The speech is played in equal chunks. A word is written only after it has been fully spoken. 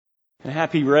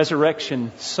Happy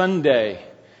Resurrection Sunday.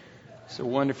 It's a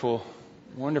wonderful,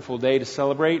 wonderful day to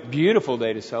celebrate, beautiful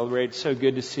day to celebrate. It's so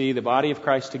good to see the body of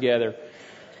Christ together.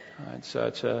 It's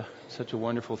such a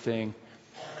wonderful thing.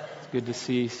 It's good to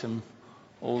see some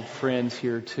old friends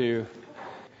here too.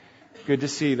 Good to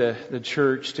see the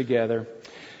church together.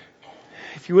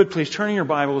 If you would please turn in your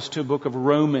Bibles to the book of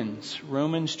Romans.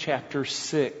 Romans chapter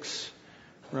 6.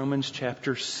 Romans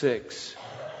chapter 6.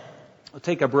 We'll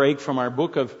take a break from our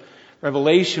book of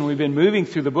Revelation. We've been moving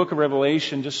through the book of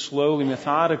Revelation just slowly,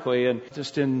 methodically, and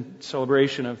just in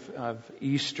celebration of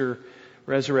Easter,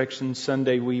 Resurrection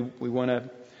Sunday, we want to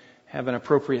have an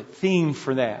appropriate theme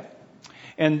for that.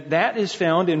 And that is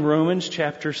found in Romans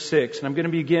chapter 6. And I'm going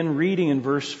to begin reading in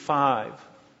verse 5.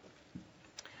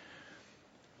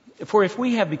 For if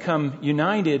we have become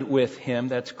united with Him,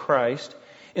 that's Christ,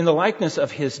 in the likeness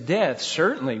of His death,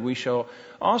 certainly we shall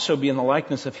also be in the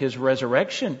likeness of His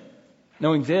resurrection.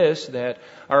 Knowing this, that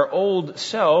our old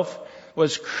self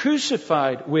was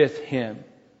crucified with Him,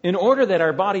 in order that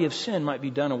our body of sin might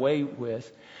be done away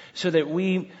with, so that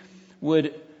we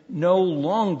would no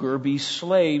longer be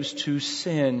slaves to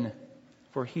sin.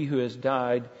 For he who has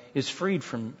died is freed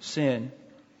from sin.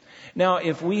 Now,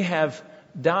 if we have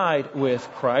died with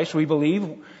Christ, we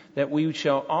believe that we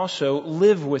shall also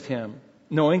live with Him,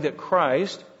 knowing that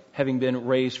Christ, having been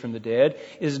raised from the dead,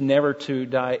 is never to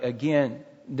die again.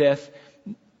 Death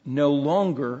no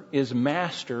longer is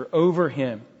master over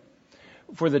Him.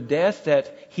 For the death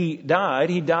that He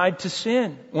died to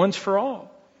sin once for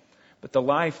all. But the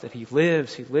life that He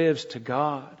lives to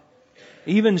God.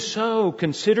 Even so,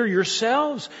 consider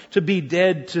yourselves to be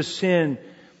dead to sin,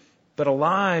 but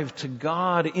alive to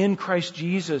God in Christ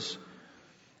Jesus.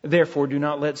 Therefore, do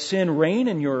not let sin reign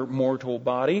in your mortal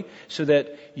body, so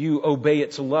that you obey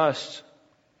its lusts.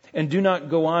 And do not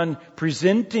go on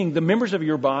presenting the members of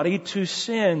your body to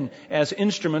sin as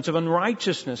instruments of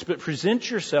unrighteousness, but present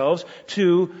yourselves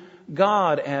to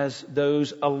God as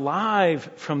those alive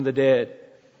from the dead,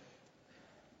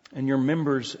 and your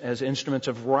members as instruments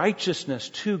of righteousness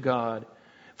to God.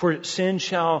 For sin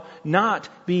shall not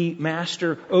be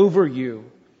master over you,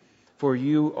 for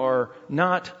you are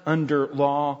not under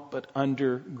law, but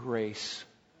under grace.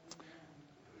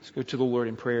 Let's go to the Lord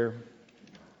in prayer.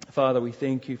 Father, we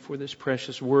thank You for this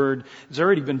precious word. It's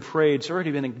already been prayed. It's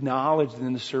already been acknowledged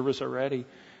in the service already.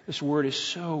 This word is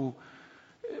so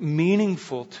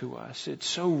meaningful to us. It's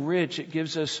so rich. It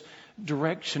gives us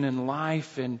direction in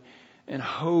life and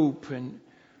hope. And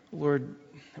Lord,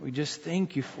 we just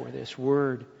thank You for this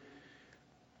word.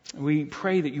 We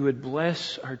pray that You would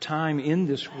bless our time in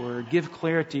this word. Give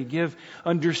clarity, give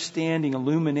understanding,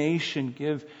 illumination,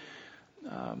 give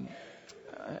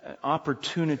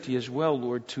opportunity as well,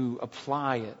 Lord, to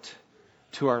apply it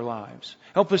to our lives.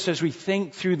 Help us as we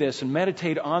think through this and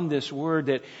meditate on this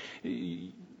word,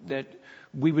 that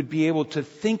we would be able to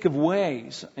think of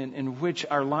ways in which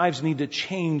our lives need to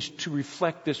change to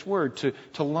reflect this word,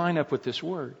 to line up with this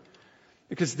word.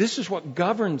 Because this is what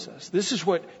governs us. This is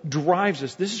what drives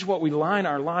us. This is what we line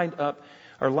our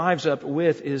lives up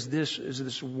with, is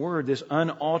this word, this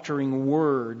unaltering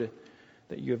word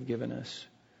that You have given us.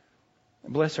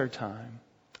 Bless our time.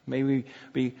 May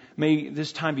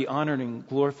this time be honored and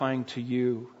glorifying to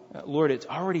You. Lord, it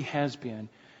already has been.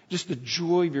 Just the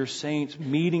joy of Your saints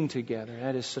meeting together.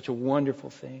 That is such a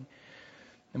wonderful thing.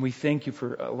 And we thank You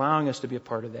for allowing us to be a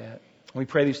part of that. We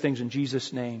pray these things in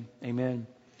Jesus' name. Amen.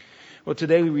 Well,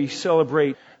 today we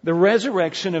celebrate the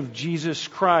resurrection of Jesus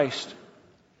Christ,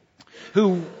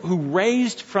 who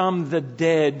raised from the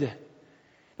dead.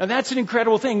 Now that's an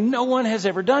incredible thing. No one has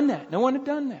ever done that. No one had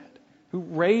done that. Who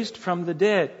raised from the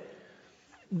dead.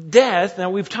 Death, now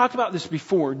we've talked about this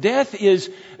before. Death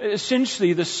is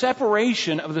essentially the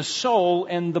separation of the soul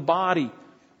and the body.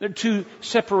 They're two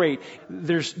separate.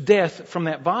 There's death from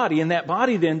that body, and that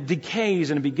body then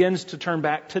decays and it begins to turn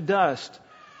back to dust.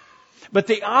 But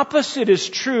the opposite is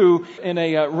true in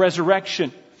a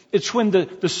resurrection. It's when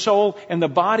the soul and the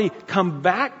body come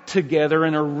back together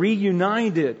and are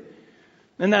reunited.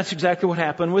 And that's exactly what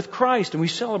happened with Christ, and we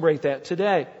celebrate that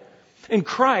today. In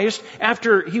Christ,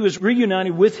 after He was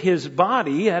reunited with His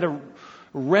body, He had a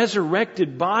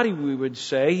resurrected body, we would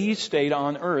say. He stayed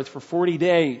on earth for 40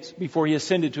 days before He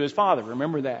ascended to His Father.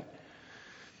 Remember that.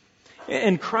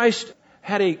 And Christ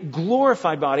had a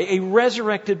glorified body, a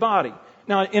resurrected body.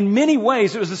 Now, in many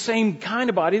ways, it was the same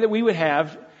kind of body that we would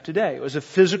have today. It was a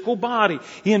physical body.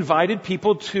 He invited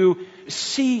people to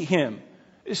see Him,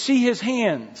 see His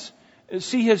hands,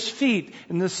 see His feet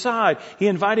and the side. He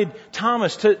invited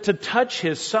Thomas to touch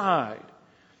His side.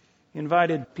 He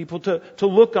invited people to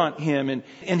look on Him,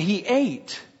 and He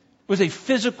ate was a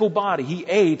physical body. He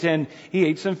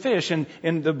ate some fish,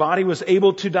 and the body was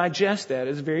able to digest that.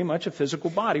 It's very much a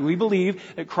physical body. We believe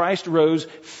that Christ rose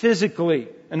physically,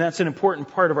 and that's an important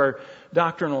part of our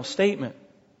doctrinal statement.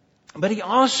 But he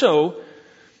also,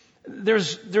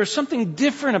 there's something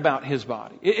different about his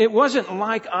body. It wasn't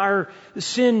like our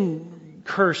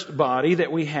sin-cursed body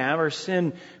that we have, our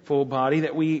sinful body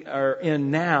that we are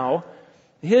in now.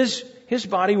 His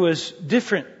body was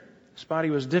different. His body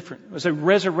was different. It was a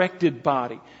resurrected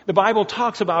body. The Bible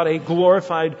talks about a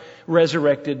glorified,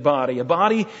 resurrected body. A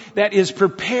body that is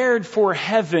prepared for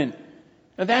heaven.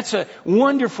 Now that's a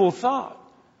wonderful thought.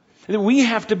 That we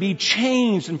have to be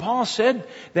changed. And Paul said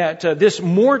that this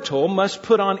mortal must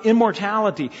put on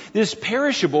immortality. This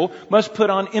perishable must put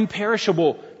on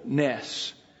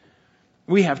imperishableness.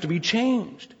 We have to be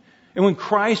changed. And when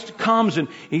Christ comes and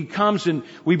He comes and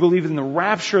we believe in the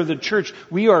rapture of the church,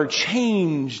 we are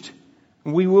changed.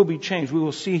 We will be changed. We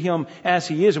will see Him as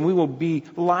He is, and we will be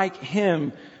like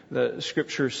Him, the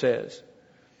Scripture says.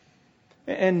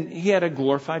 And He had a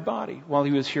glorified body while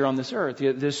He was here on this earth. He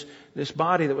had this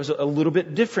body that was a little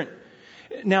bit different.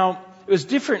 Now, it was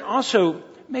different also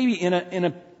maybe in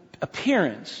a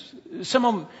appearance.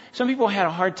 Some people had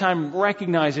a hard time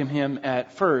recognizing Him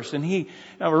at first. And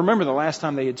now remember the last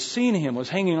time they had seen Him was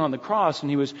hanging on the cross, and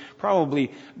He was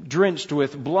probably drenched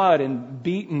with blood and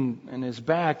beaten in His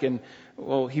back, and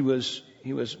He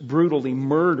was brutally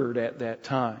murdered at that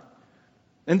time.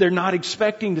 And they're not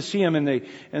expecting to see Him, and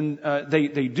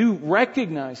they do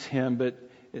recognize Him, but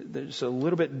there's a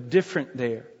little bit different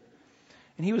there.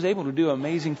 And He was able to do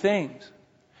amazing things.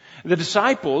 The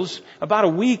disciples, about a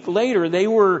week later, they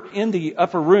were in the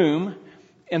upper room,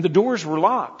 and the doors were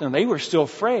locked, and they were still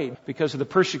afraid because of the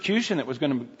persecution that was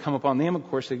going to come upon them. Of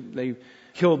course, they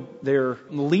killed their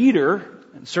leader,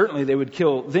 and certainly they would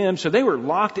kill them. So they were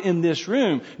locked in this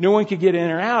room. No one could get in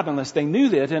or out unless they knew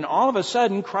that. And all of a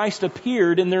sudden, Christ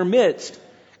appeared in their midst.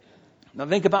 Now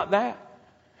think about that.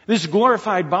 This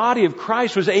glorified body of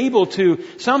Christ was able to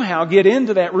somehow get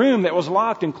into that room that was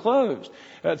locked and closed.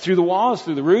 Through the walls,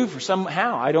 through the roof, or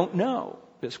somehow, I don't know.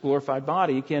 This glorified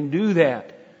body can do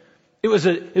that. It was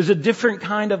a different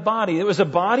kind of body. It was a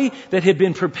body that had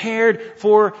been prepared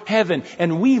for heaven.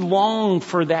 And we long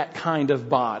for that kind of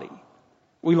body.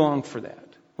 We long for that.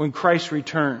 When Christ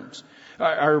returns,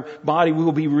 our body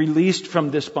will be released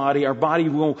from this body. Our body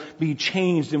will be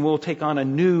changed and we'll take on a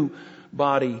new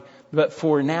body. But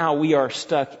for now, we are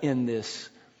stuck in this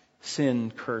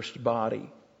sin-cursed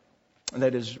body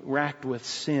that is racked with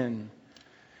sin.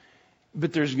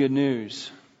 But there's good news.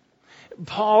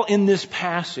 Paul in this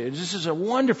passage, this is a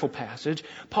wonderful passage,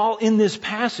 Paul in this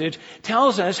passage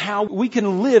tells us how we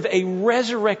can live a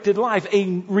resurrected life,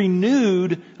 a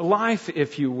renewed life,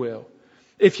 if you will.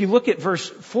 If you look at verse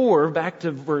 4, back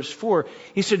to verse 4,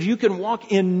 he said you can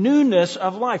walk in newness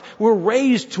of life. We're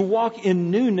raised to walk in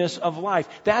newness of life.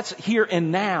 That's here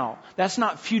and now. That's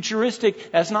not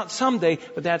futuristic, that's not someday,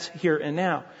 but that's here and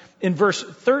now. In verse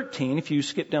 13, if you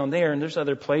skip down there, and there's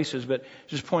other places, but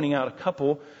just pointing out a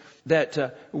couple,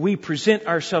 that we present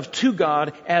ourselves to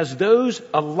God as those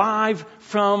alive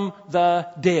from the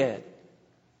dead.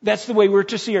 That's the way we're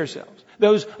to see ourselves.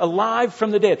 Those alive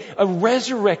from the dead. A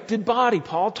resurrected body.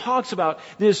 Paul talks about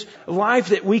this life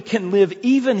that we can live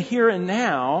even here and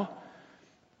now.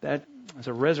 That is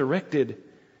a resurrected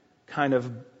kind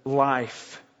of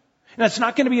life. Now, it's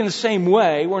not going to be in the same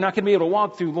way. We're not going to be able to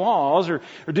walk through laws or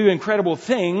do incredible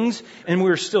things, and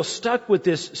we're still stuck with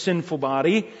this sinful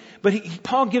body. But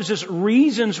Paul gives us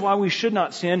reasons why we should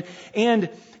not sin and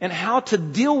how to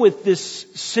deal with this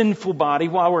sinful body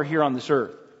while we're here on this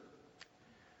earth.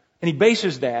 And he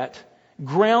bases that,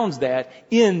 grounds that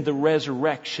in the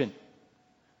resurrection.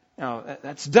 Now,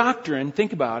 that's doctrine.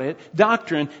 Think about it.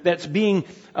 Doctrine that's being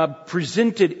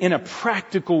presented in a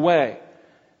practical way.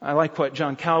 I like what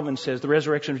John Calvin says. The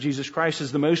resurrection of Jesus Christ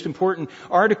is the most important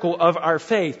article of our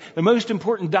faith. The most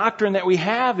important doctrine that we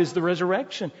have is the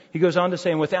resurrection. He goes on to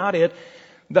say, and without it,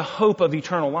 the hope of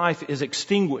eternal life is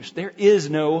extinguished. There is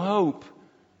no hope.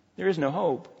 There is no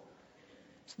hope.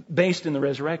 It's based in the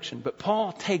resurrection. But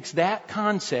Paul takes that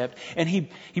concept and he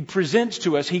presents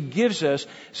to us, he gives us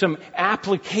some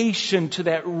application to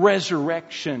that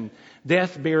resurrection.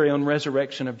 Death, burial, and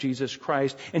resurrection of Jesus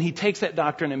Christ. And he takes that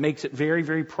doctrine and makes it very,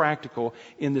 very practical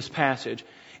in this passage.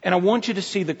 And I want you to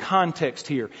see the context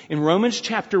here. In Romans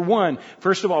chapter 1,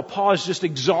 first of all, Paul is just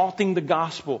exalting the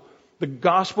gospel. The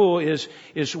gospel is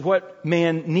what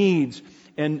man needs.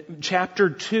 And chapter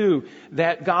 2,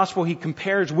 that gospel he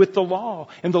compares with the law.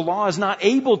 And the law is not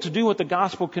able to do what the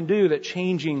gospel can do, that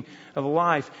changing of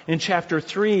life. In chapter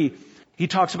 3, He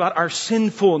talks about our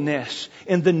sinfulness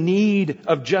and the need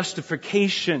of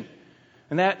justification.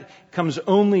 And that comes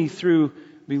only through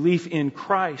belief in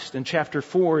Christ. In chapter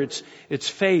 4, it's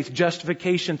faith,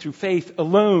 justification through faith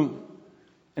alone.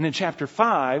 And in chapter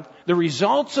 5, the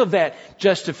results of that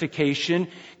justification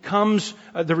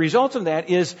the result of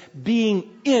that is being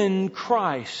in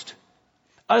Christ.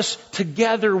 Us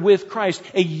together with Christ,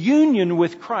 a union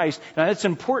with Christ. Now that's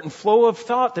an important flow of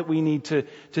thought that we need to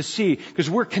see, because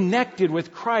we're connected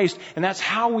with Christ, and that's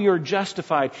how we are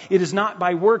justified. It is not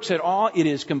by works at all, it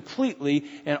is completely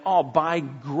and all by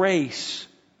grace.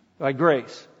 By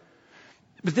grace.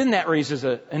 But then that raises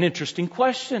an interesting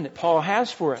question that Paul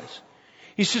has for us.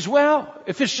 He says, well,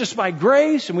 if it's just by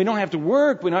grace and we don't have to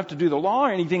work, we don't have to do the law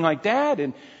or anything like that,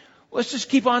 and let's just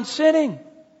keep on sinning.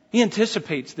 He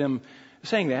anticipates them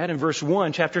saying that in verse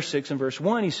 1, chapter 6 and verse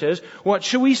 1, he says, what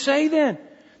should we say then?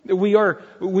 Are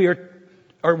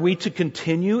we to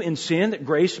continue in sin that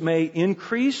grace may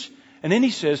increase? And then he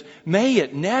says, may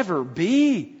it never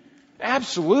be.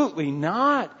 Absolutely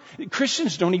not.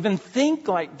 Christians don't even think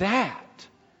like that.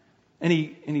 And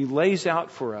he lays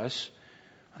out for us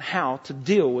how to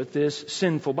deal with this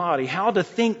sinful body, how to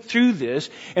think through this,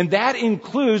 and that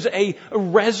includes a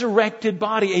resurrected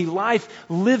body, a life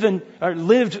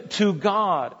lived to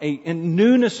God, a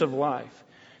newness of life.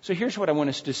 So here's what I want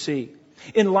us to see.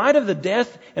 In light of the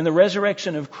death and the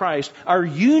resurrection of Christ, our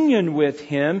union with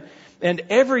Him and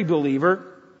every believer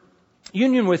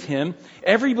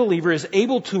is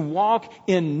able to walk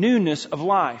in newness of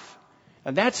life.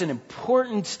 And that's an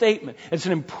important statement. It's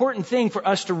an important thing for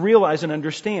us to realize and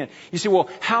understand. You say,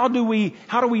 well, how do we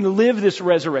live this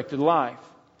resurrected life?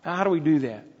 How do we do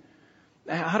that?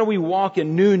 How do we walk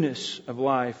in newness of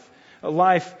life? A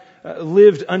life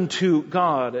lived unto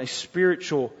God,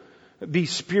 be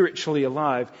spiritually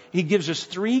alive. He gives us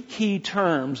 3 key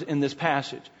terms in this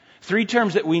passage. 3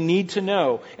 terms that we need to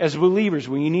know as believers.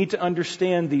 We need to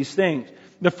understand these things.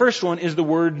 The first one is the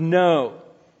word know.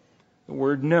 The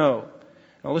word know.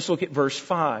 Now let's look at verse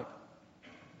 5.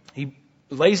 He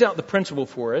lays out the principle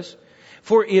for us.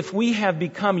 For if we have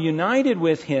become united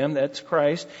with Him, that's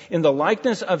Christ, in the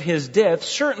likeness of His death,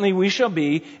 certainly we shall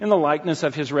be in the likeness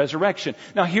of His resurrection.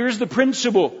 Now here's the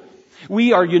principle.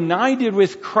 We are united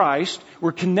with Christ.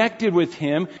 We're connected with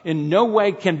Him. In no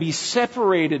way can be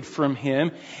separated from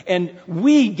Him. And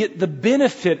we get the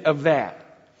benefit of that.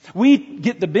 We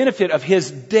get the benefit of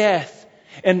His death.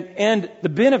 And the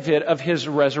benefit of His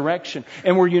resurrection.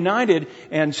 And we're united,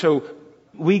 and so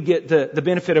we get the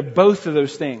benefit of both of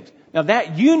those things. Now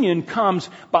that union comes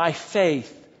by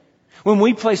faith. When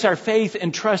we place our faith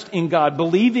and trust in God,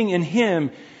 believing in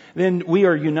Him, then we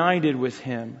are united with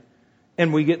Him.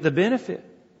 And we get the benefit.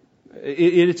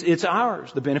 It's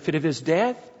ours, the benefit of His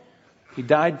death. He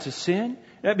died to sin.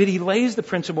 But He lays the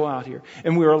principle out here.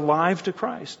 And we're alive to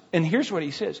Christ. And here's what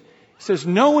He says. He says,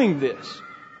 knowing this,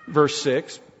 verse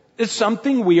 6, is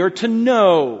something we are to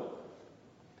know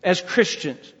as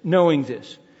Christians. Knowing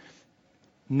this.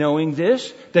 Knowing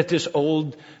this, that this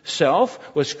old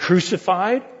self was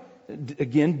crucified,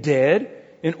 again dead,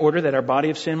 in order that our body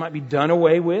of sin might be done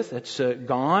away with. That's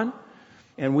gone.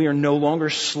 And we are no longer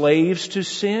slaves to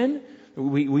sin.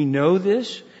 We know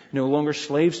this. No longer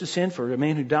slaves to sin, for a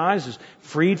man who dies is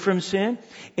freed from sin.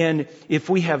 And if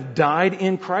we have died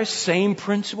in Christ, same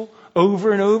principle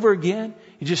over and over again.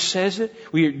 He just says it.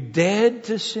 We are dead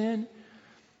to sin.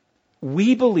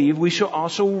 We believe we shall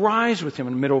also rise with Him.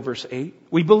 In the middle of verse 8.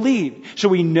 We believe. So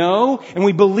we know and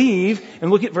we believe. And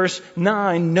look at verse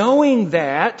 9. Knowing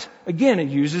that, again it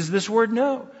uses this word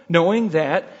know. Knowing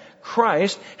that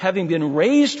Christ, having been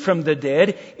raised from the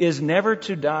dead, is never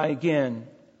to die again.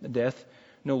 The death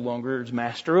no longer is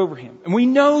master over Him. And we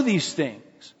know these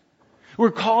things.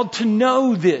 We're called to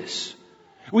know this.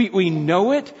 We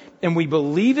know it and we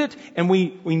believe it and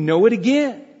we know it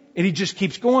again. And he just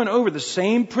keeps going over the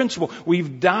same principle.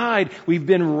 We've died, we've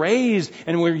been raised,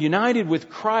 and we're united with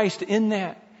Christ in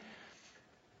that.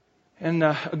 And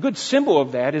a good symbol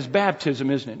of that is baptism,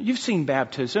 isn't it? You've seen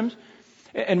baptisms.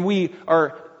 And we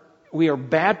are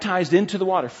baptized into the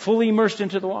water, fully immersed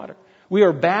into the water. We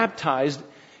are baptized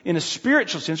in a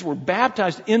spiritual sense. We're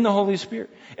baptized in the Holy Spirit.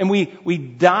 And we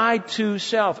die to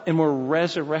self and we're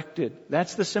resurrected.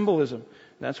 That's the symbolism.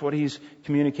 That's what he's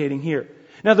communicating here.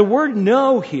 Now the word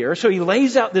know here, so he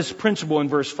lays out this principle in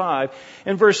verse 5.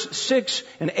 In verse 6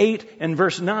 and 8 and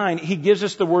verse 9, he gives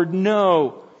us the word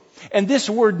know. And this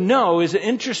word know is an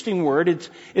interesting word.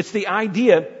 It's the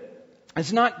idea,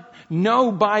 it's not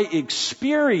know by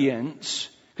experience,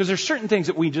 because there's certain things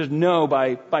that we just know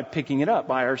by picking it up,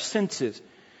 by our senses.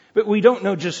 But we don't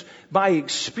know just by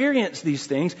experience these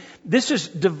things. This is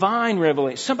divine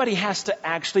revelation. Somebody has to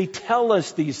actually tell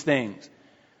us these things.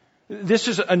 This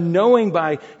is a knowing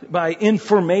by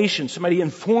information. Somebody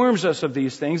informs us of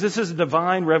these things. This is a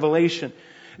divine revelation.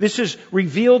 This is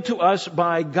revealed to us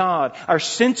by God. Our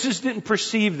senses didn't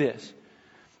perceive this.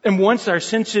 And once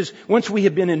we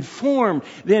have been informed,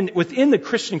 then within the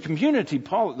Christian community,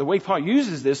 the way Paul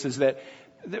uses this is that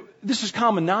this is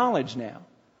common knowledge now.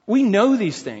 We know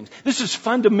these things. This is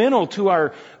fundamental to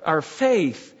our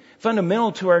faith,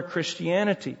 fundamental to our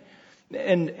Christianity.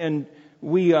 And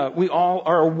we all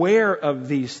are aware of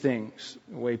these things,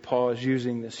 the way Paul is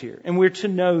using this here. And we're to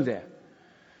know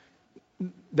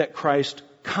that Christ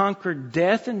conquered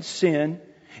death and sin,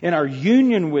 and our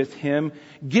union with Him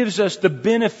gives us the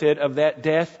benefit of that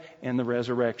death and the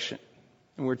resurrection.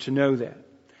 And we're to know that.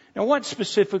 Now, what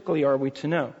specifically are we to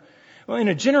know? Well, in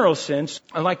a general sense,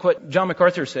 I like what John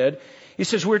MacArthur said. He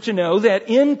says we're to know that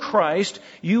in Christ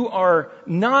you are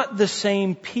not the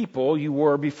same people you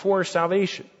were before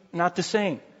salvation. Not the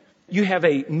same. You have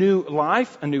a new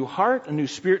life, a new heart, a new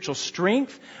spiritual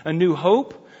strength, a new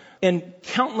hope, and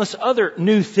countless other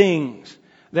new things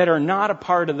that are not a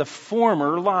part of the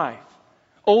former life.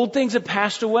 Old things have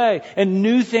passed away and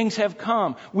new things have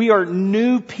come. We are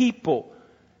new people.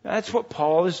 That's what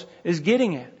Paul is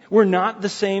getting at. We're not the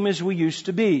same as we used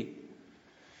to be.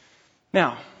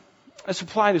 Now, let's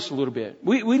apply this a little bit.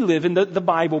 We live in the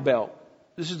Bible Belt.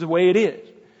 This is the way it is.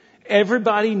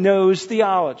 Everybody knows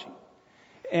theology.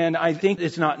 And I think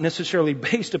it's not necessarily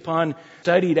based upon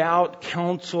studied out,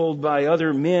 counseled by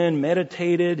other men,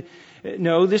 meditated.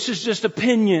 No, this is just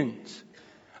opinions.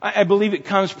 I believe it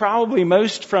comes probably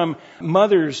most from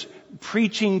mothers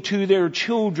preaching to their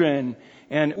children,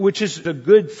 and which is a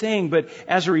good thing. But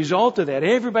as a result of that,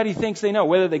 everybody thinks they know.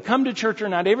 Whether they come to church or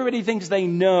not, everybody thinks they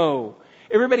know.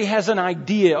 Everybody has an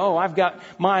idea. Oh, I've got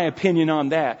my opinion on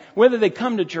that. Whether they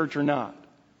come to church or not.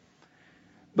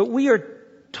 But we are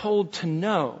told to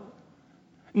know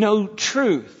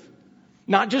truth.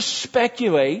 Not just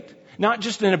speculate, not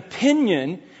just an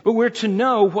opinion, but we're to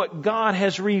know what God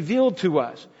has revealed to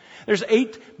us. There's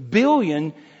 8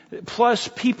 billion plus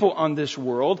people on this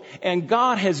world, and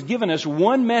God has given us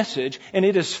one message, and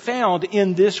it is found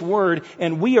in this Word,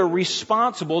 and we are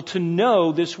responsible to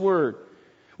know this Word.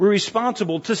 We're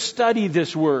responsible to study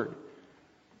this Word.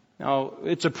 Now,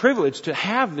 it's a privilege to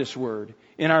have this Word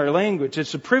in our language.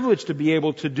 It's a privilege to be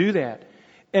able to do that.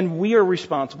 And we are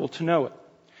responsible to know it.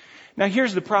 Now,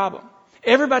 here's the problem.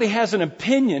 Everybody has an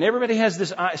opinion. Everybody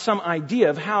has some idea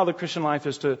of how the Christian life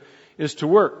is to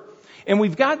work. And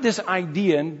we've got this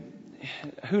idea, and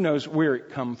who knows where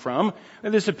it come from,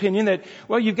 this opinion that,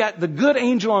 well, you've got the good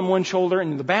angel on one shoulder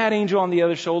and the bad angel on the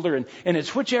other shoulder, and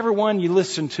it's whichever one you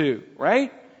listen to,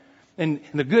 right? And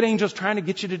the good angel's trying to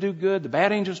get you to do good. The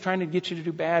bad angel's trying to get you to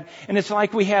do bad. And it's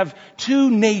like we have two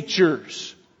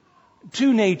natures.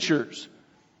 Two natures.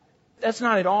 That's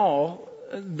not at all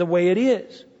the way it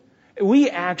is.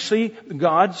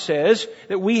 God says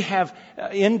that we have,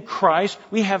 in Christ,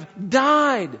 we have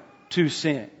died to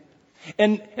sin.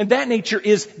 And that nature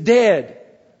is dead.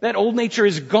 That old nature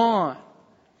is gone.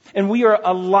 And we are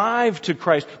alive to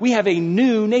Christ. We have a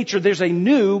new nature. There's a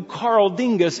new Carl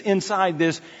Dingus inside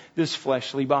this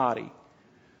fleshly body.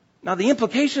 Now, the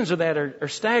implications of that are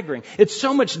staggering. It's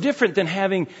so much different than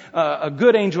having a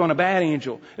good angel and a bad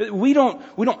angel. We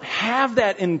don't have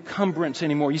that encumbrance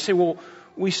anymore. You say, well,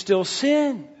 we still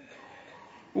sin.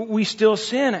 We still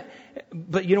sin.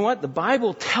 But you know what? The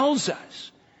Bible tells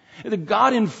us that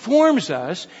God informs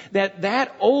us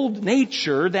that old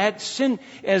nature, that sin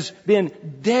has been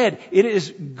dead. It is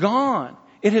gone.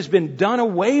 It has been done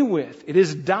away with. It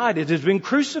has died. It has been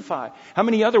crucified. How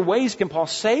many other ways can Paul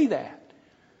say that?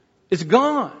 It's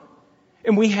gone.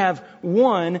 And we have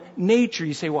one nature.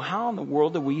 You say, well, how in the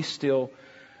world do we still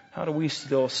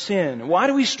sin? Why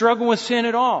do we struggle with sin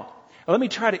at all? Well, let me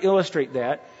try to illustrate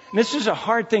that. And this is a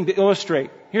hard thing to illustrate.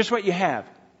 Here's what you have.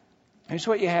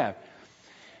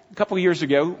 A couple of years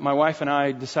ago, my wife and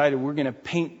I decided we're going to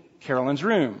paint Carolyn's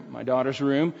room, my daughter's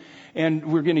room, and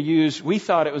we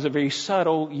thought it was a very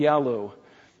subtle yellow.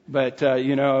 But,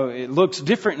 it looks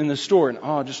different in the store, and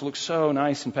it just looks so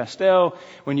nice and pastel.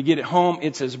 When you get it home,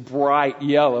 it's as bright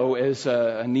yellow as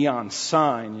a neon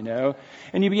sign,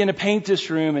 And you begin to paint this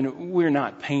room, and we're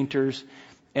not painters,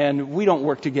 and we don't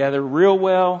work together real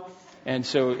well, and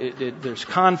so there's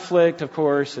conflict, of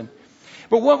course.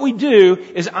 But what we do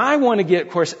is I want to get, of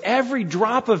course, every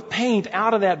drop of paint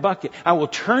out of that bucket. I will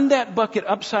turn that bucket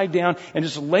upside down and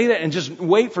just lay that and just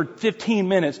wait for 15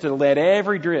 minutes to let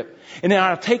every drip. And then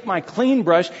I'll take my clean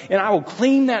brush and I will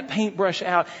clean that paintbrush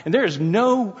out. And there is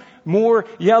no more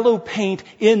yellow paint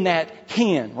in that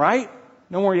can, right?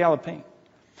 No more yellow paint.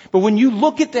 But when you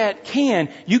look at that can,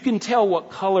 you can tell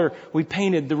what color we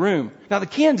painted the room. Now the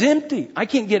can's empty. I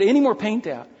can't get any more paint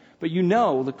out. But you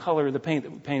know the color of the paint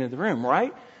that we painted the room,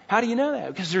 right? How do you know that?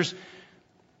 Because there's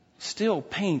still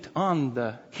paint on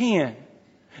the can.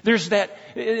 There's that,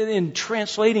 in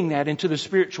translating that into the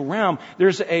spiritual realm,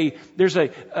 there's a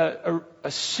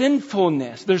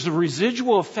sinfulness. There's a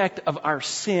residual effect of our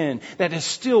sin that is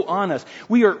still on us.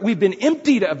 We've been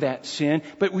emptied of that sin,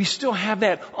 but we still have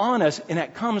that on us, and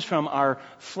that comes from our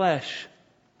flesh.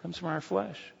 It comes from our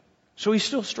flesh. So we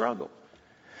still struggle.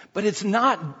 But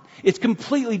it's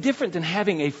completely different than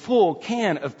having a full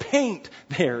can of paint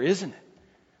there, isn't it?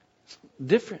 It's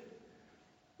different.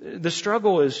 The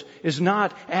struggle is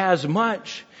not as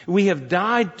much. We have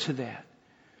died to that.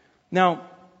 Now,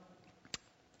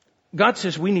 God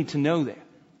says we need to know that.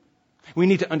 We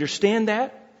need to understand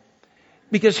that.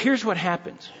 Because here's what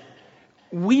happens.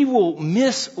 We will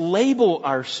mislabel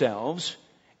ourselves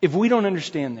if we don't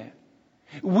understand that.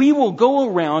 We will go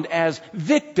around as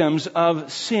victims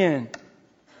of sin.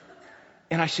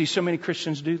 And I see so many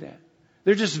Christians do that.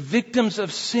 They're just victims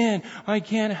of sin. I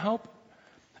can't help it.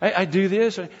 I do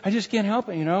this. I just can't help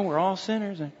it. We're all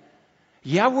sinners.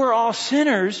 Yeah, we're all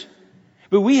sinners.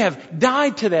 But we have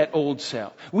died to that old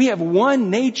self. We have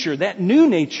one nature. That new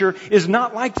nature is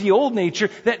not like the old nature.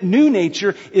 That new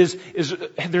nature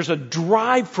there's a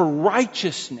drive for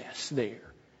righteousness there.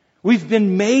 We've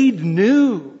been made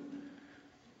new.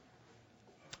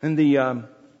 In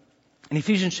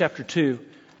Ephesians chapter 2,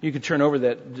 you can turn over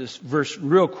this verse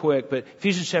real quick, but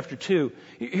Ephesians chapter 2,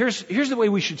 here's the way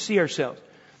we should see ourselves.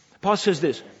 Paul says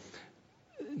this,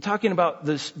 talking about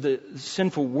the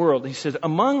sinful world. He says,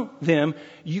 among them,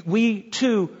 we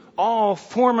too all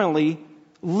formerly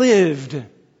lived.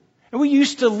 And we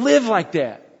used to live like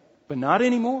that, but not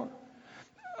anymore.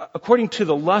 According to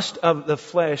the lust of the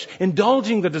flesh,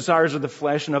 indulging the desires of the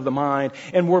flesh and of the mind,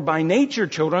 and were by nature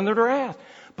children of wrath.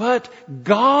 But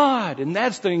God, and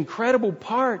that's the incredible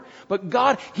part, but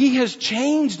God, He has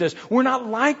changed us. We're not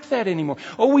like that anymore.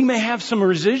 Oh, we may have some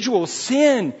residual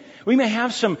sin. We may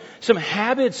have some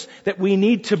habits that we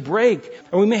need to break.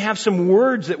 Or we may have some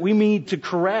words that we need to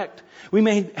correct. We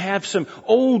may have some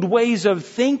old ways of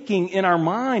thinking in our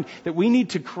mind that we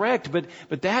need to correct. But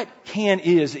that can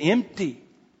is empty.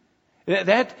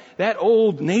 That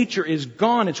old nature is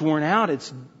gone. It's worn out.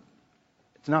 It's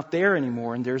not there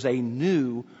anymore. And there's a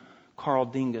new Carl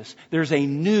Dingus. There's a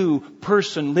new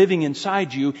person living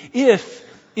inside you if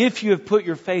you have put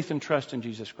your faith and trust in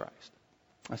Jesus Christ.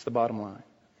 That's the bottom line.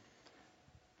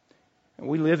 And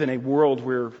we live in a world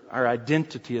where our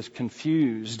identity is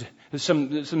confused.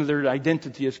 Some of their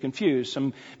identity is confused.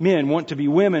 Some men want to be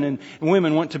women and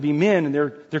women want to be men, and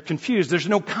they're confused. There's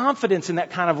no confidence in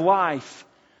that kind of life.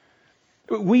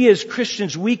 We as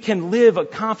Christians, we can live a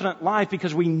confident life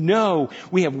because we know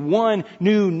we have one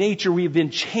new nature. We have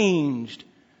been changed.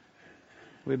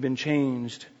 We've been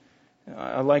changed.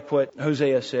 I like what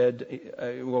Hosea said.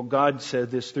 God said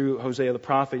this through Hosea the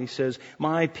prophet. He says,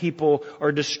 my people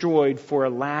are destroyed for a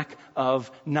lack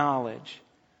of knowledge.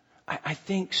 I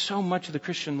think so much of the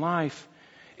Christian life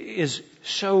is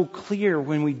so clear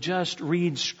when we just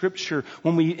read Scripture,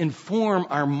 when we inform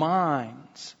our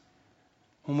minds.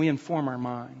 When we inform our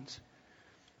minds.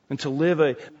 And to live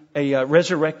a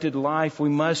resurrected life, we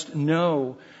must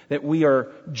know that we are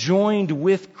joined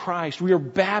with Christ. We are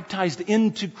baptized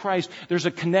into Christ. There's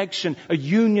a connection, a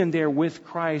union there with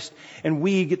Christ. And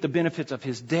we get the benefits of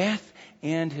His death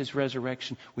and His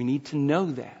resurrection. We need to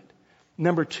know that.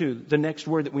 Number 2, the next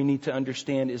word that we need to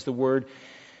understand is the word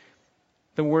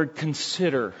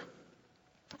consider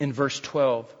in verse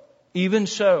 12. Even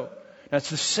so, that's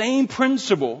the same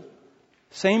principle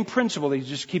that He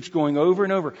just keeps going over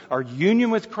and over. Our union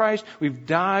with Christ, we've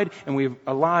died and we're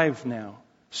alive now.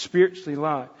 Spiritually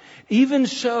alive. Even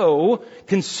so,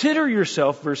 consider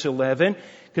yourself, verse 11,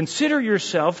 consider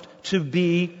yourself to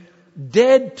be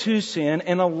dead to sin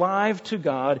and alive to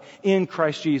God in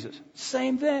Christ Jesus.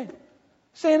 Same thing.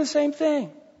 Saying the same thing.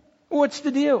 What's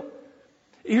the deal?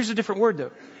 Here's a different word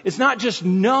though. It's not just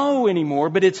know anymore,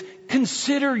 but it's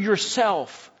consider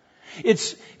yourself.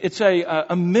 It's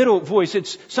a middle voice.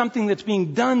 It's something that's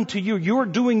being done to you. You're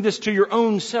doing this to your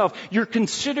own self. You're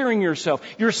considering yourself.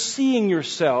 You're seeing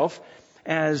yourself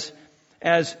as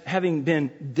having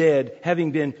been dead,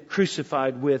 having been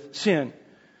crucified with sin.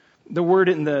 The word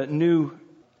in the New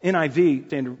NIV,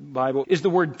 Standard Bible, is the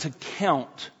word to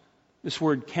count. This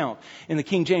word count. In the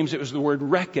King James, it was the word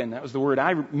reckon. That was the word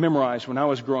I memorized when I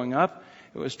was growing up.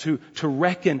 It was to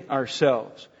reckon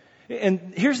ourselves.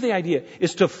 And here's the idea,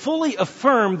 is to fully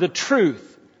affirm the truth.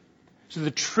 So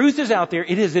the truth is out there,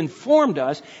 it has informed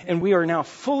us, and we are now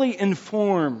fully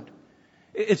informed.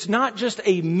 It's not just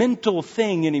a mental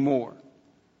thing anymore.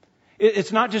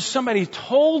 It's not just somebody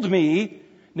told me.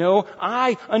 No,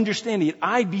 I understand it.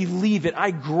 I believe it.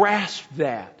 I grasp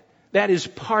that. That is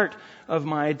part of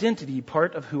my identity,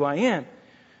 part of who I am.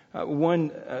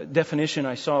 One definition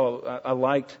I saw I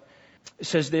liked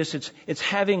says this, it's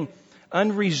having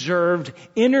unreserved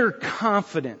inner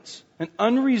confidence, an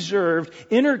unreserved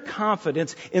inner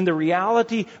confidence in the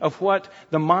reality of what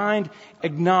the mind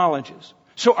acknowledges.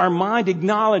 So our mind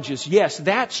acknowledges, yes,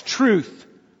 that's truth.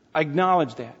 I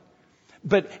acknowledge that.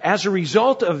 But as a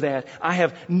result of that, I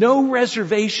have no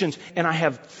reservations and I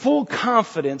have full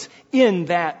confidence in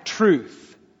that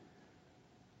truth.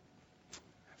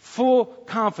 Full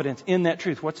confidence in that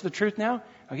truth. What's the truth now?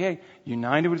 Okay,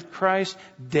 united with Christ,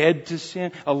 dead to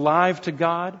sin, alive to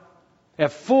God.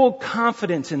 Have full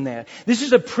confidence in that. This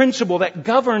is a principle that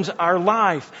governs our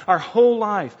life, our whole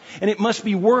life. And it must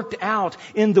be worked out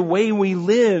in the way we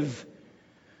live.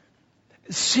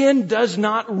 Sin does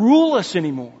not rule us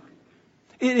anymore.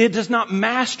 It does not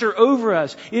master over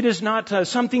us. It is not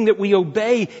something that we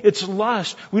obey. It's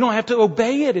lust. We don't have to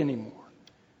obey it anymore.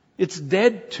 It's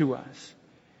dead to us.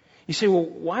 You say, well,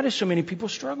 why do so many people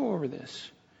struggle over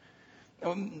this?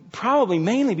 Probably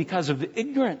mainly because of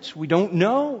ignorance. We don't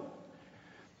know.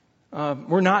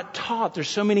 We're not taught. There's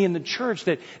so many in the church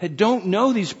that don't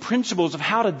know these principles of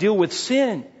how to deal with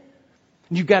sin.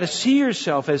 You've got to see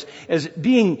yourself as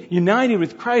being united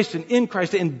with Christ and in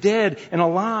Christ and dead and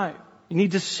alive. You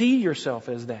need to see yourself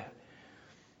as that.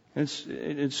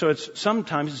 So it's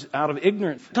sometimes out of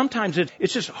ignorance. Sometimes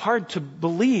it's just hard to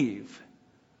believe.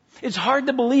 It's hard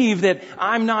to believe that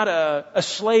I'm not a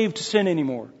slave to sin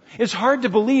anymore. It's hard to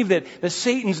believe that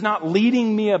Satan's not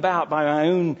leading me about by my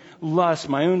own lust,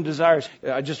 my own desires.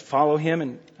 I just follow him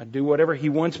and I do whatever he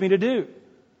wants me to do.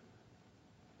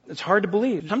 It's hard to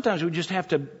believe. Sometimes we just have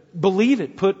to believe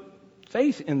it, put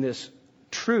faith in this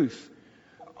truth.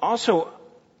 Also,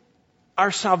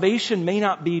 our salvation may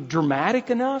not be dramatic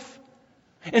enough.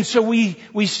 And so we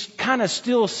kind of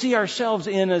still see ourselves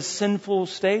in a sinful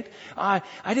state. I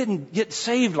didn't get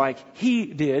saved like he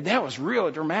did. That was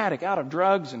real dramatic, out of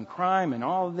drugs and crime and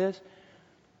all of this.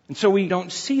 And so we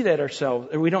don't see that ourselves,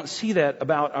 or we don't see that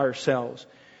about ourselves.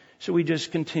 So we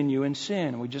just continue in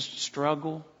sin. We just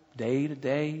struggle day to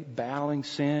day, battling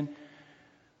sin,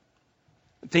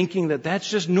 thinking that that's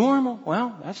just normal.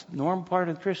 Well, that's the normal part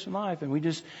of the Christian life, and we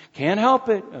just can't help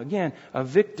it. Again, a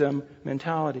victim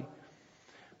mentality.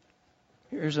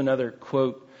 Here's another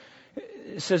quote.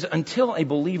 It says, until a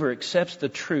believer accepts the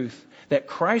truth that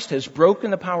Christ has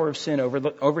broken the power of sin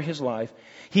over his life,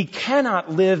 he cannot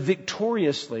live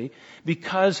victoriously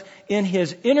because in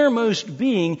his innermost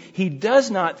being, he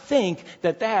does not think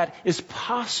that is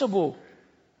possible.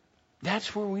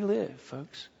 That's where we live,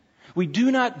 folks. We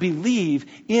do not believe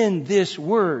in this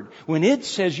word. When it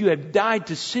says you have died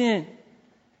to sin,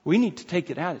 we need to take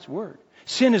it at its word.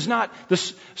 Sin is not the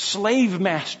slave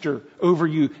master over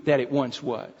you that it once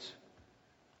was.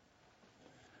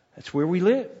 That's where we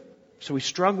live. So we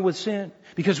struggle with sin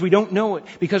because we don't know it,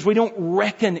 because we don't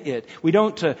reckon it, we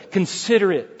don't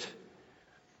consider it.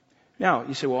 Now,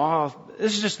 you say, well,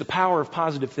 this is just the power of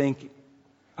positive thinking.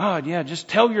 Oh, yeah, just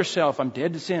tell yourself, I'm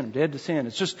dead to sin, I'm dead to sin.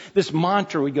 It's just this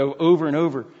mantra we go over and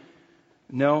over.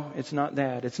 No, it's not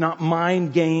that. It's not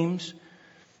mind games.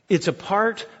 It's a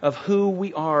part of who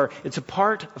we are. It's a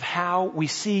part of how we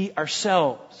see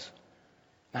ourselves.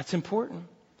 That's important.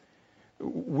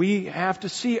 We have to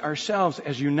see ourselves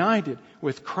as united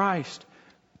with Christ.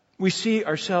 We see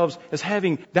ourselves as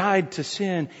having died to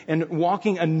sin and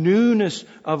walking a newness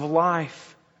of life.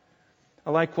 I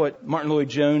like what Martin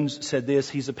Lloyd-Jones said this.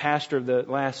 He's a pastor of the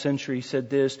last century. He said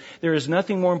this: there is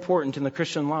nothing more important in the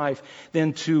Christian life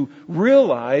than to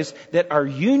realize that our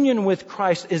union with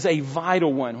Christ is a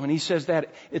vital one. When he says that,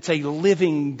 it's a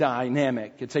living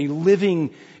dynamic. It's a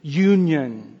living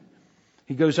union.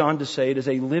 He goes on to say it is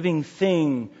a living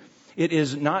thing. It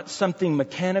is not something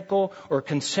mechanical or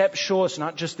conceptual. It's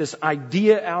not just this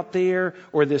idea out there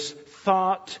or this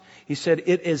thought. He said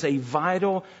it is a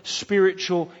vital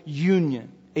spiritual union,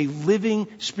 a living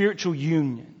spiritual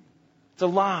union. It's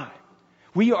alive.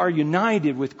 We are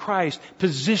united with Christ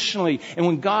positionally. And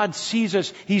when God sees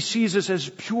us, He sees us as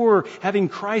pure, having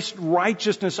Christ's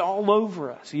righteousness all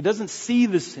over us. He doesn't see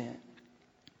the sin.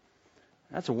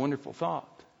 That's a wonderful thought.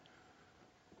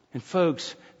 And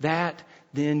folks, that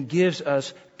then gives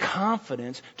us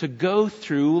confidence to go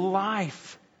through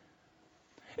life.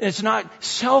 It's not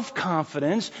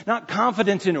self-confidence, not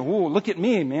confidence in, oh, look at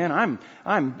me, man,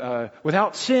 I'm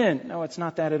without sin. No, it's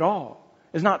not that at all.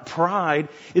 It's not pride.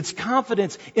 It's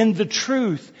confidence in the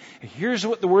truth. Here's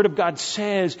what the Word of God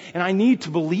says, and I need to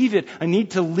believe it. I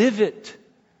need to live it.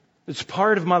 It's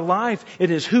part of my life.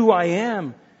 It is who I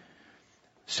am.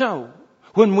 So,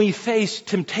 when we face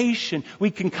temptation,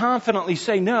 we can confidently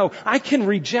say, no, I can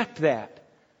reject that.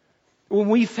 When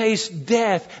we face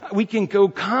death, we can go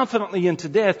confidently into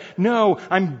death. No,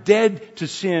 I'm dead to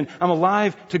sin. I'm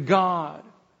alive to God.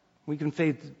 We can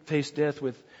face death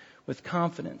with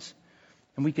confidence.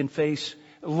 And we can face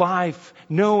life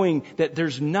knowing that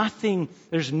there's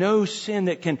no sin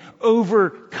that can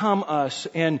overcome us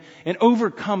and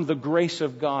overcome the grace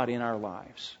of God in our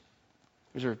lives.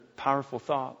 Those are powerful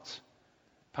thoughts.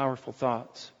 Powerful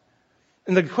thoughts.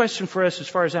 And the question for us as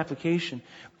far as application,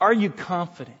 are you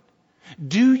confident?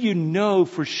 Do you know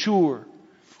for sure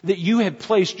that you have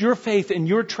placed your faith and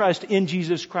your trust in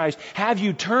Jesus Christ? Have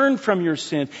you turned from your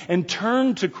sin and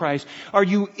turned to Christ? Are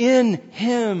you in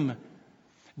Him?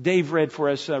 Dave read for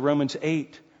us Romans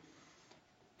 8.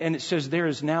 And it says there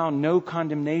is now no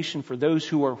condemnation for those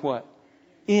who are what?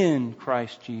 In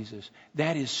Christ Jesus.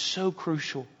 That is so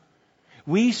crucial.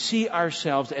 We see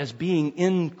ourselves as being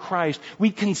in Christ.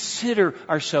 We consider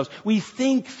ourselves. We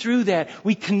think through that.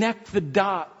 We connect the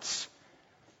dots.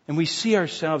 And we see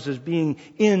ourselves as being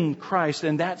in Christ.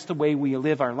 And that's the way we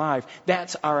live our life.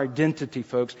 That's our identity,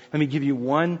 folks. Let me give you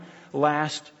one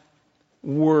last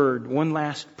word, one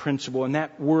last principle. And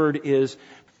that word is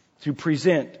to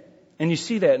present. And you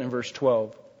see that in verse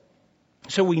 12.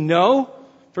 So we know,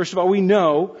 first of all, we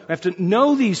have to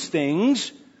know these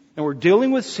things. And we're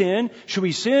dealing with sin. Should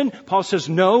we sin? Paul says,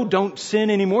 no, don't sin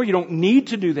anymore. You don't need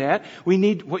to do that.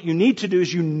 What you need to do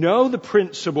is the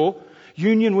principle,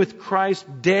 union with Christ,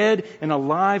 dead and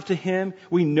alive to Him.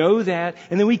 We know that.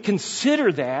 And then we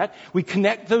consider that. We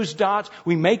connect those dots.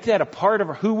 We make that a part of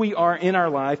who we are in our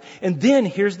life. And then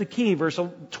here's the key, verse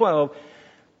 12.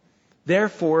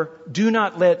 Therefore, do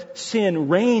not let sin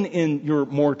reign in your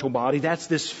mortal body. That's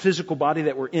this physical body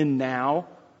that we're in now.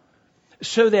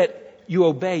 So that you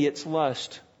obey its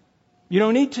lust. You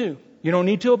don't need to. You don't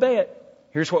need to obey it.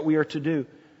 Here's what we are to do.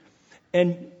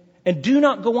 And do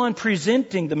not go on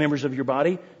presenting the members of your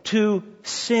body to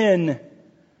sin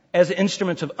as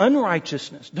instruments of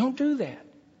unrighteousness. Don't do that.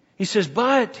 He says,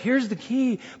 but, here's the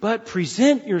key, but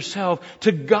present yourself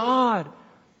to God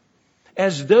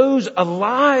as those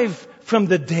alive from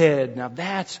the dead. Now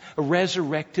that's a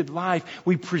resurrected life.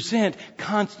 We present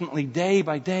constantly, day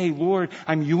by day, Lord,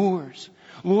 I'm yours.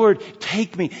 Lord,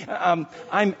 take me.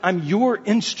 I'm your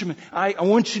instrument. I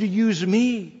want you to use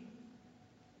me.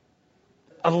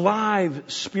 Alive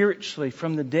spiritually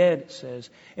from the dead, it says.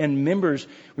 And members,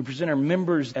 we present our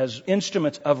members as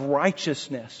instruments of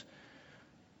righteousness.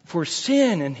 For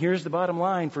sin, and here's the bottom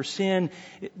line, for sin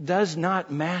it does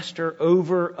not master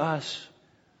over us.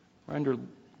 We're under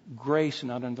grace,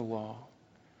 not under law.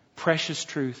 Precious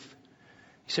truth.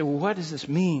 You say, well, what does this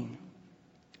mean?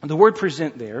 The word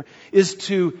present there is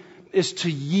to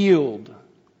yield.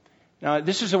 Now,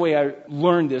 this is the way I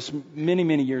learned this many,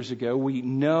 many years ago. We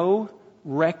know,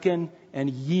 reckon, and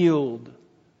yield.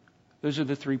 Those are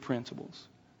the three principles.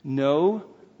 Know,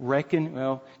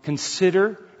 reckon,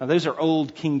 consider. Now, those are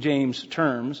old King James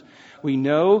terms. We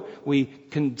know, we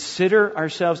consider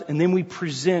ourselves, and then we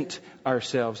present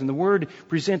ourselves. And the word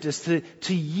present is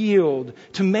to yield,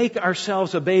 to make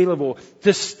ourselves available,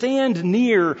 to stand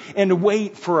near and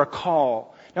wait for a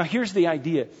call. Now here's the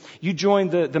idea. You join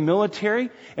the military,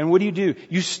 and what do?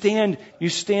 You stand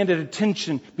at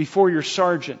attention before your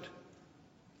sergeant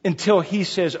until he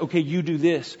says, okay, you do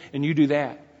this and you do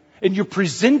that. And you're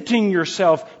presenting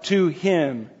yourself to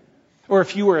him. Or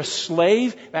if you were a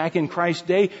slave back in Christ's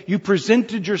day, you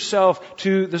presented yourself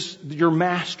to your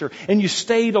master and you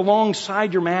stayed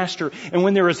alongside your master. And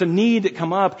when there was a need that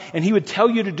come up and he would tell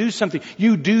you to do something,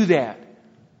 you do that.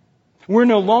 We're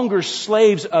no longer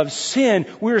slaves of sin.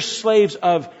 We're slaves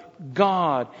of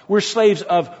God. We're slaves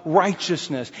of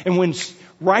righteousness. And when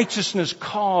righteousness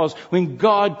calls, when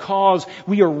God calls,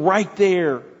 we are right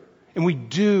there and we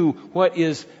do what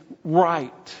is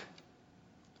right.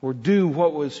 Or do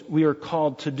what we are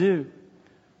called to do.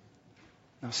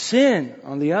 Now sin,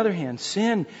 on the other hand,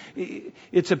 sin,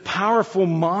 it's a powerful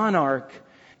monarch.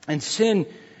 And sin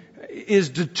is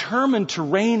determined to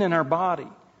reign in our body.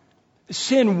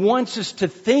 Sin wants us to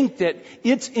think that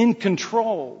it's in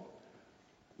control.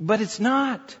 But it's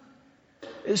not.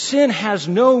 Sin has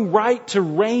no right to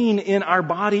reign in our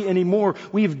body anymore.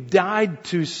 We've died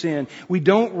to sin. We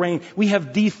don't reign. We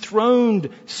have dethroned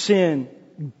sin.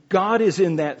 God is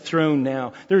in that throne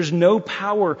now. There's no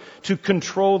power to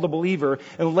control the believer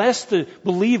unless the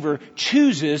believer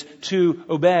chooses to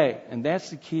obey. And that's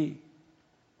the key.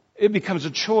 It becomes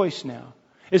a choice now.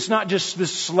 It's not just the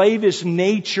slavish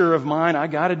nature of mine, I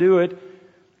got to do it.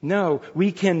 No,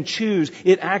 we can choose.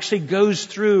 It actually goes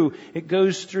through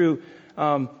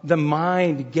the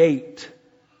mind gate.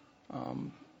 Let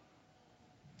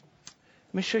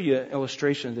me show you an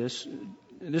illustration of this.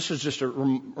 This was just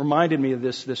reminded me of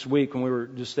this week when we were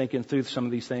just thinking through some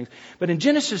of these things. But in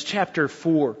Genesis chapter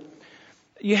 4,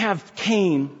 you have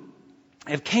Cain,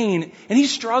 and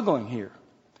he's struggling here.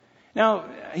 Now,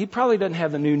 he probably doesn't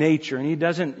have the new nature, and he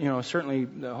doesn't, certainly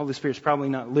the Holy Spirit's probably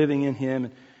not living in him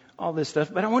and all this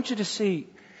stuff. But I want you to see,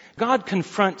 God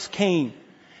confronts Cain.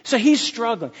 So he's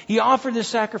struggling. He offered this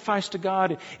sacrifice to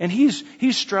God, and he's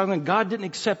struggling. God didn't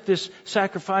accept this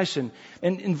sacrifice. And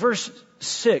in verse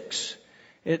 6,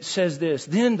 it says this,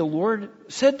 then the Lord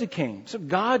said to Cain. So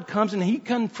God comes and he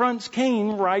confronts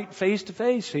Cain right face to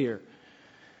face here.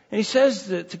 And he says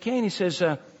to Cain, he says,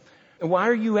 why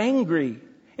are you angry?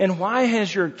 And why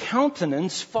has your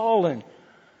countenance fallen?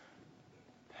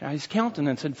 Now, his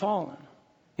countenance had fallen.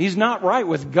 He's not right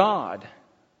with God.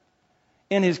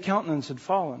 And his countenance had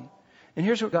fallen. And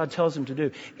here's what God tells him to do.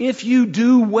 If you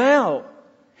do well,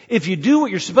 if you do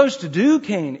what you're supposed to do,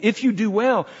 Cain, if you do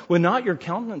well, will not your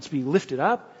countenance be lifted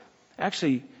up?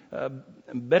 Actually, a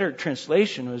better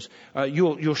translation was,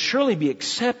 you'll surely be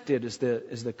accepted is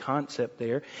the concept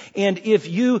there. And if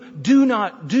you do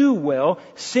not do well,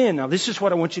 sin, now this is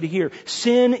what I want you to hear.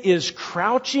 Sin is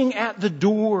crouching at the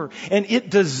door and it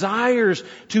desires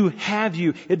to have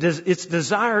you. Its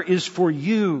desire is for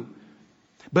you.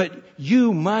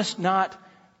 You must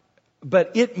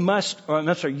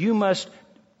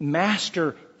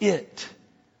master it.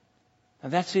 Now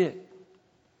that's it.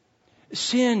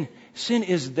 Sin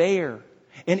is there.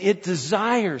 And it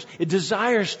desires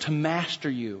to master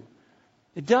you.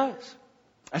 It does.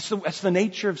 That's the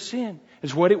nature of sin.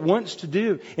 It's what it wants to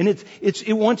do. And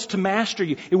it wants to master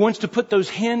you. It wants to put those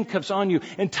handcuffs on you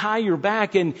and tie your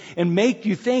back and make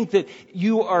you think that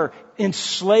you are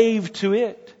enslaved to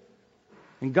it.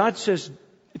 And God says,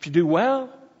 if you do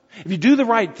well, if you do the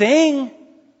right thing,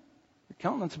 your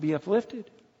countenance will be uplifted.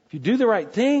 If you do the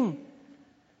right thing.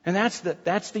 And that's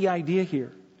the idea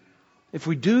here. If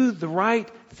we do the right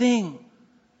thing,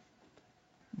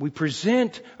 we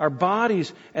present our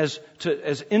bodies as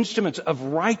instruments of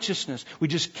righteousness. We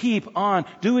just keep on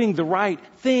doing the right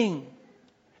thing.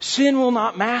 Sin will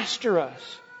not master us.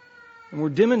 And we're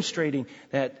demonstrating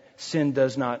that sin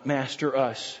does not master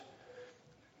us.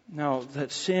 Now,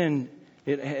 that sin,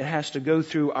 it has to go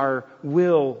through our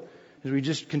will as we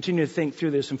just continue to think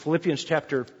through this. In Philippians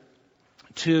chapter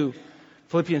 2,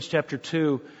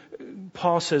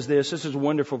 Paul says this is a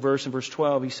wonderful verse in verse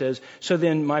 12. He says, so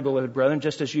then, my beloved brethren,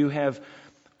 just as you have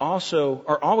also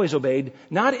are always obeyed,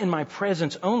 not in my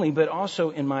presence only, but also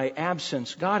in my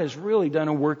absence. God has really done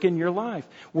a work in your life.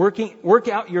 Work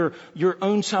out your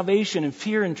own salvation in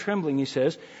fear and trembling, he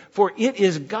says. For it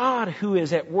is God who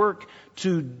is at work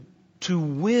to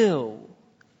will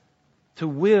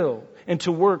and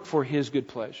to work for his good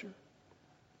pleasure.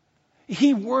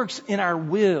 He works in our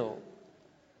will.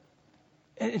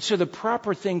 And so the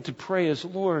proper thing to pray is,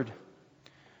 Lord,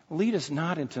 lead us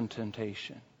not into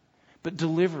temptation, but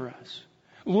deliver us.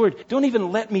 Lord, don't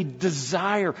even let me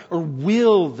desire or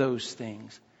will those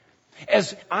things.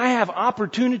 As I have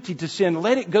opportunity to sin,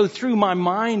 let it go through my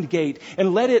mind gate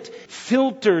and let it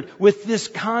filtered with this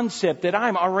concept that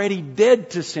I'm already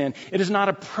dead to sin. It is not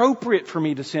appropriate for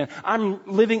me to sin. I'm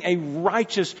living a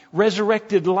righteous,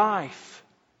 resurrected life.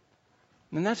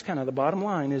 And that's kind of the bottom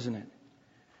line, isn't it?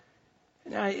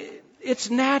 Now, it's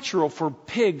natural for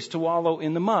pigs to wallow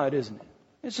in the mud, isn't it?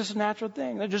 It's just a natural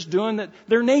thing. They're just doing that.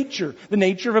 Their nature. The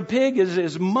nature of a pig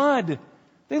is mud.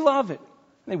 They love it.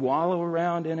 They wallow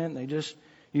around in it. And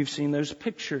you've seen those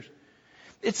pictures.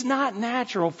 It's not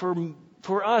natural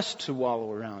for us to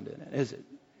wallow around in it, is it?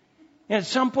 And at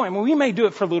some point, we may do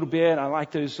it for a little bit. I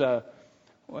like those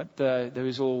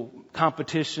little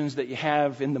competitions that you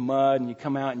have in the mud, and you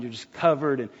come out and you're just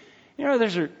covered.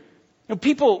 And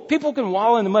people can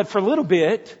wallow in the mud for a little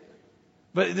bit.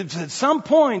 But at some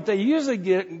point, they usually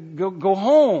go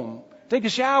home, take a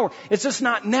shower. It's just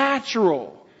not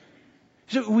natural.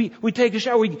 So we take a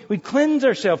shower, we cleanse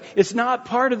ourselves. It's not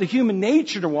part of the human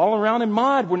nature to wallow around in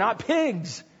mud. We're not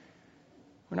pigs.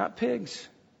 We're not pigs.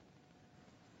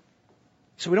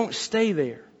 So we don't stay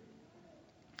there.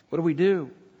 What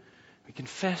do? We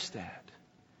confess that.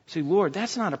 Say, Lord,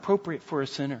 that's not appropriate for a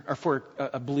sinner or for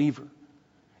a believer.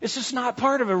 It's just not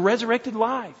part of a resurrected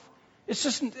life.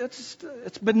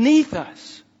 It's beneath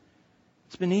us.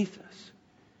 It's beneath us.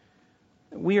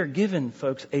 We are given,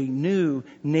 folks, a new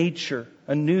nature,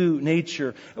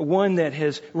 one that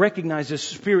has recognized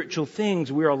spiritual things.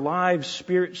 We are alive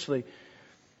spiritually.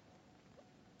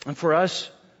 And for us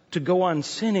to go on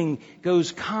sinning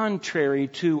goes contrary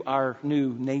to our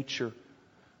new nature.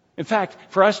 In fact,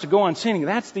 for us to go on sinning,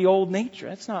 that's the old nature.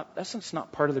 That's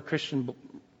not part of the Christian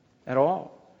at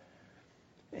all.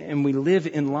 And we live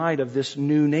in light of this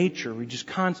new nature. We just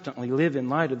constantly live in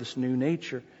light of this new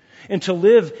nature. And to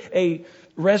live a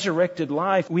resurrected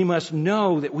life, we must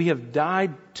know that we have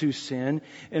died to sin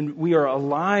and we are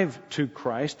alive to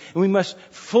Christ. And we must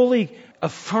fully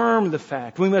affirm the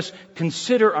fact. We must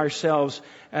consider ourselves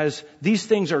as these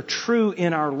things are true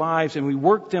in our lives, and we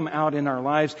work them out in our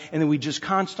lives, and then we just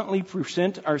constantly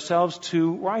present ourselves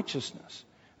to righteousness.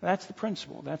 That's the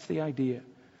principle. That's the idea.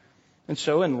 And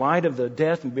so, in light of the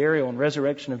death and burial and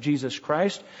resurrection of Jesus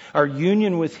Christ, our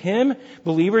union with Him,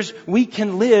 believers, we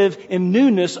can live in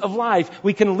newness of life.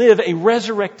 We can live a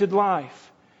resurrected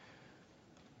life.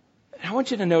 I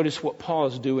want you to notice what Paul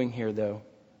is doing here, though.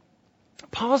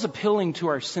 Paul's appealing to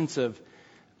our sense of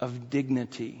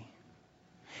dignity.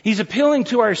 He's appealing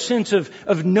to our sense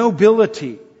of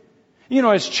nobility. You know,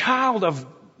 as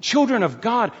children of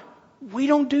God, we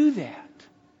don't do that.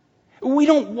 We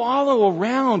don't wallow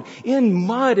around in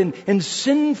mud and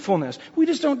sinfulness. We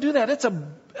just don't do that.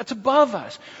 That's above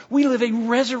us. We live a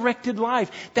resurrected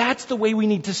life. That's the way we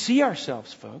need to see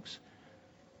ourselves, folks.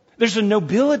 There's a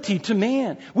nobility to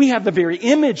man. We have the very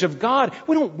image of God.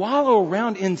 We don't wallow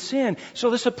around in sin. So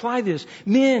let's apply this.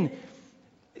 Men,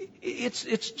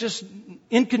 it's just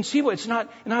inconceivable. It's not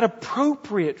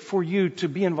appropriate for you to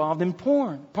be involved in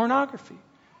pornography.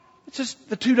 It's just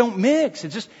the two don't mix.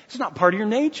 It's not part of your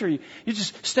nature. You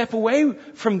just step away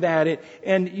from that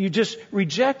and you just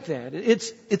reject that.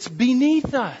 It's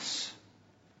beneath us.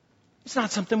 It's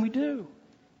not something we do.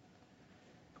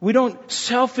 We don't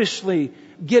selfishly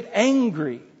get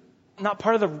angry. Not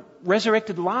part of the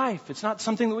resurrected life. It's not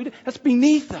something that we do. That's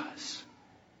beneath us.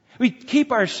 We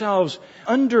keep ourselves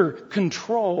under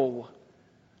control.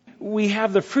 We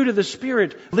have the fruit of the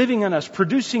Spirit living in us,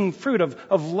 producing fruit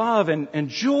of love and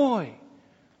joy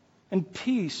and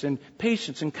peace and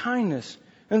patience and kindness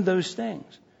and those things.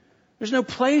 There's no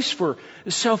place for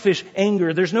selfish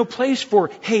anger. There's no place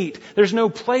for hate. There's no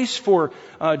place for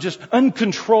just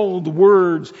uncontrolled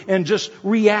words and just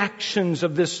reactions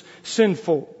of this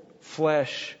sinful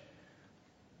flesh.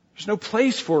 There's no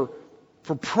place for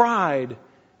pride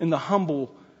in the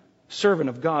humble servant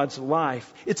of God's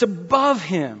life. It's above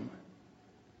Him.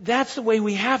 That's the way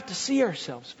we have to see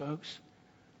ourselves, folks.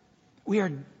 We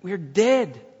are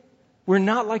dead. We're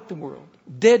not like the world.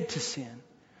 Dead to sin.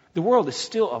 The world is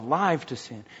still alive to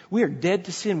sin. We are dead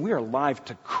to sin. We are alive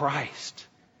to Christ.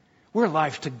 We're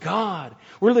alive to God.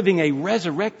 We're living a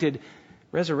resurrected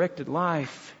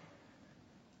life.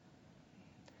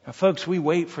 Now, folks, we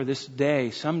wait for this day.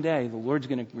 Someday the Lord's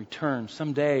going to return.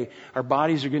 Someday our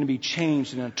bodies are going to be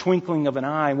changed in a twinkling of an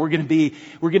eye. We're going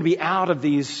to be out of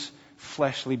these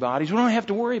fleshly bodies. We don't have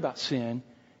to worry about sin.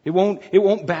 It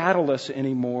won't battle us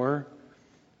anymore.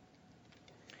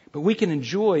 But we can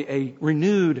enjoy a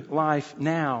renewed life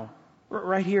now,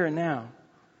 right here and now.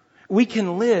 We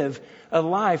can live a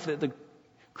life that the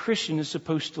Christian is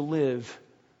supposed to live.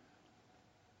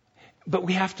 But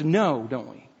we have to know, don't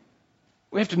we?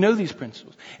 We have to know these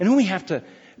principles. And then we have to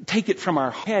take it from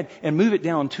our head and move it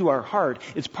down to our heart.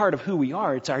 It's part of who we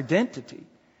are. It's our identity.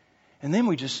 And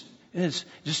then it's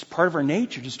just part of our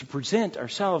nature just to present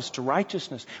ourselves to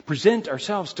righteousness, present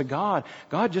ourselves to God.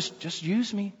 God, just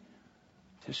use me.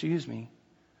 Just use me.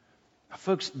 Now,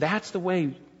 folks, that's the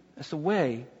way,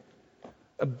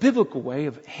 a biblical way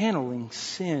of handling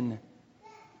sin.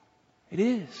 It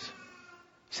is.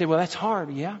 You say, well, that's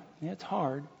hard. Yeah, it's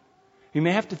hard. You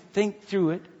may have to think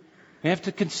through it. We may have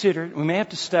to consider it. We may have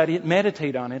to study it,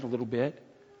 meditate on it a little bit.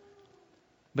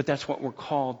 But that's what we're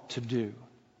called to do.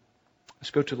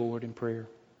 Let's go to the Lord in prayer.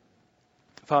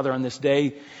 Father, on this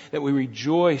day that we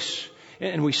rejoice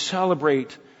and we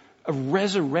celebrate a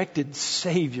resurrected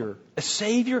Savior, a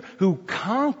Savior who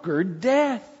conquered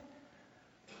death,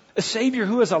 a Savior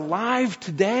who is alive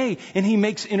today, and He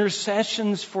makes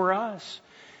intercessions for us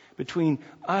between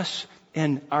us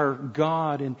and our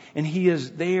God, and He is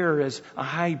there as a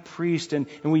high priest, and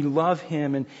we love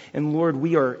Him, and Lord,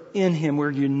 we are in Him,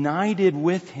 we're united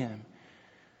with Him.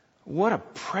 What a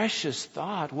precious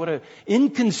thought, what an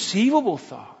inconceivable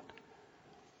thought.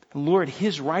 And Lord,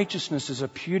 His righteousness is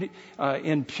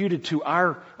imputed to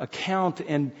our account,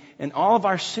 and all of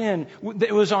our sin,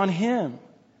 it was on Him.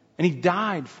 And He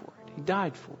died for it. He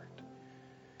died for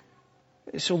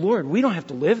it. So Lord, we don't have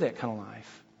to live that kind of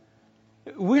life.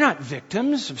 We're not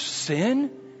victims of sin.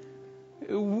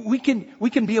 We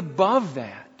can be above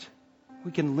that.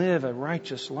 We can live a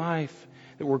righteous life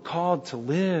that we're called to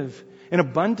live, an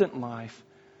abundant life,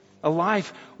 a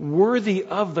life worthy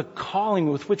of the calling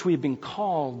with which we have been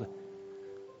called.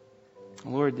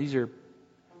 Lord, these are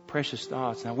precious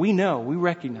thoughts. Now we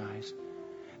recognize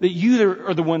that You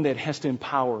are the one that has to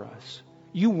empower us.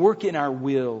 You work in our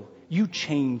will. You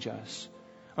change us.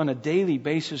 On a daily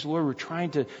basis, Lord, we're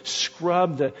trying to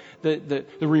scrub the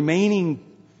remaining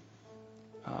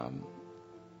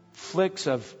flicks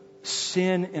of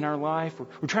sin in our life.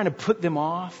 We're trying to put them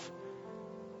off.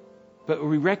 But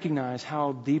we recognize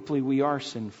how deeply we are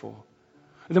sinful.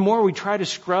 The more we try to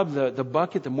scrub the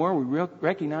bucket, the more we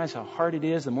recognize how hard it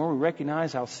is, the more we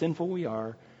recognize how sinful we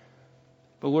are.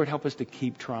 But Lord, help us to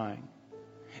keep trying.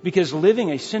 Because living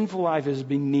a sinful life is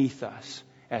beneath us.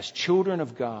 As children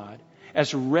of God,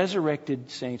 as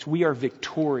resurrected saints, we are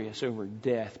victorious over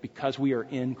death because we are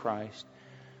in Christ.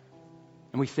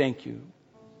 And we thank You.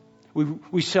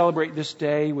 We celebrate this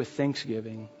day with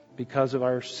thanksgiving because of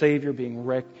our Savior being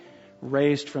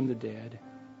raised from the dead.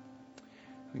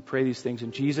 We pray these things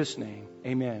in Jesus' name.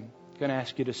 Amen. I'm going to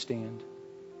ask you to stand.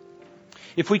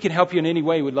 If we can help you in any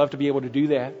way, we'd love to be able to do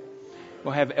that.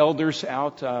 We'll have elders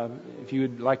out. If you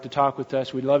would like to talk with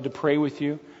us, we'd love to pray with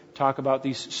you, talk about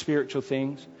these spiritual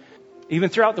things. Even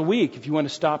throughout the week, if you want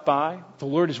to stop by, if the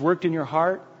Lord has worked in your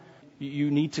heart,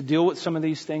 you need to deal with some of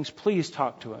these things, please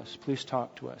talk to us. Please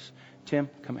talk to us. Tim,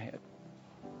 come ahead.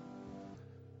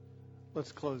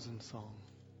 Let's close in song.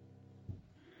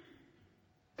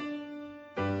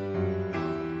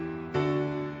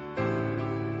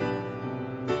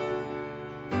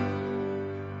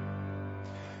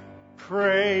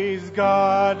 Praise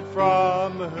God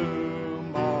from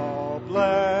whom all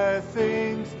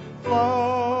blessings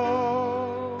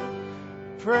flow.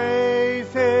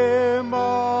 Praise Him,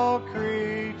 all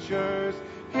creatures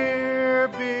here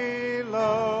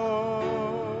below.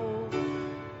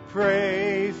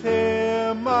 Praise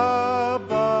Him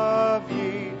above,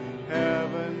 ye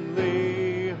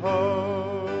heavenly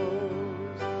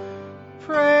hosts.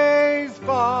 Praise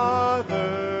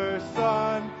Father,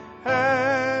 Son,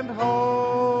 and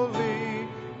Holy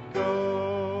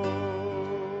Ghost.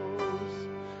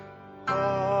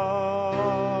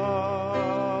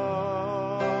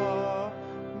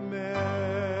 Amen.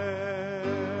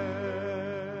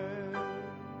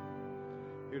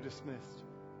 You're dismissed.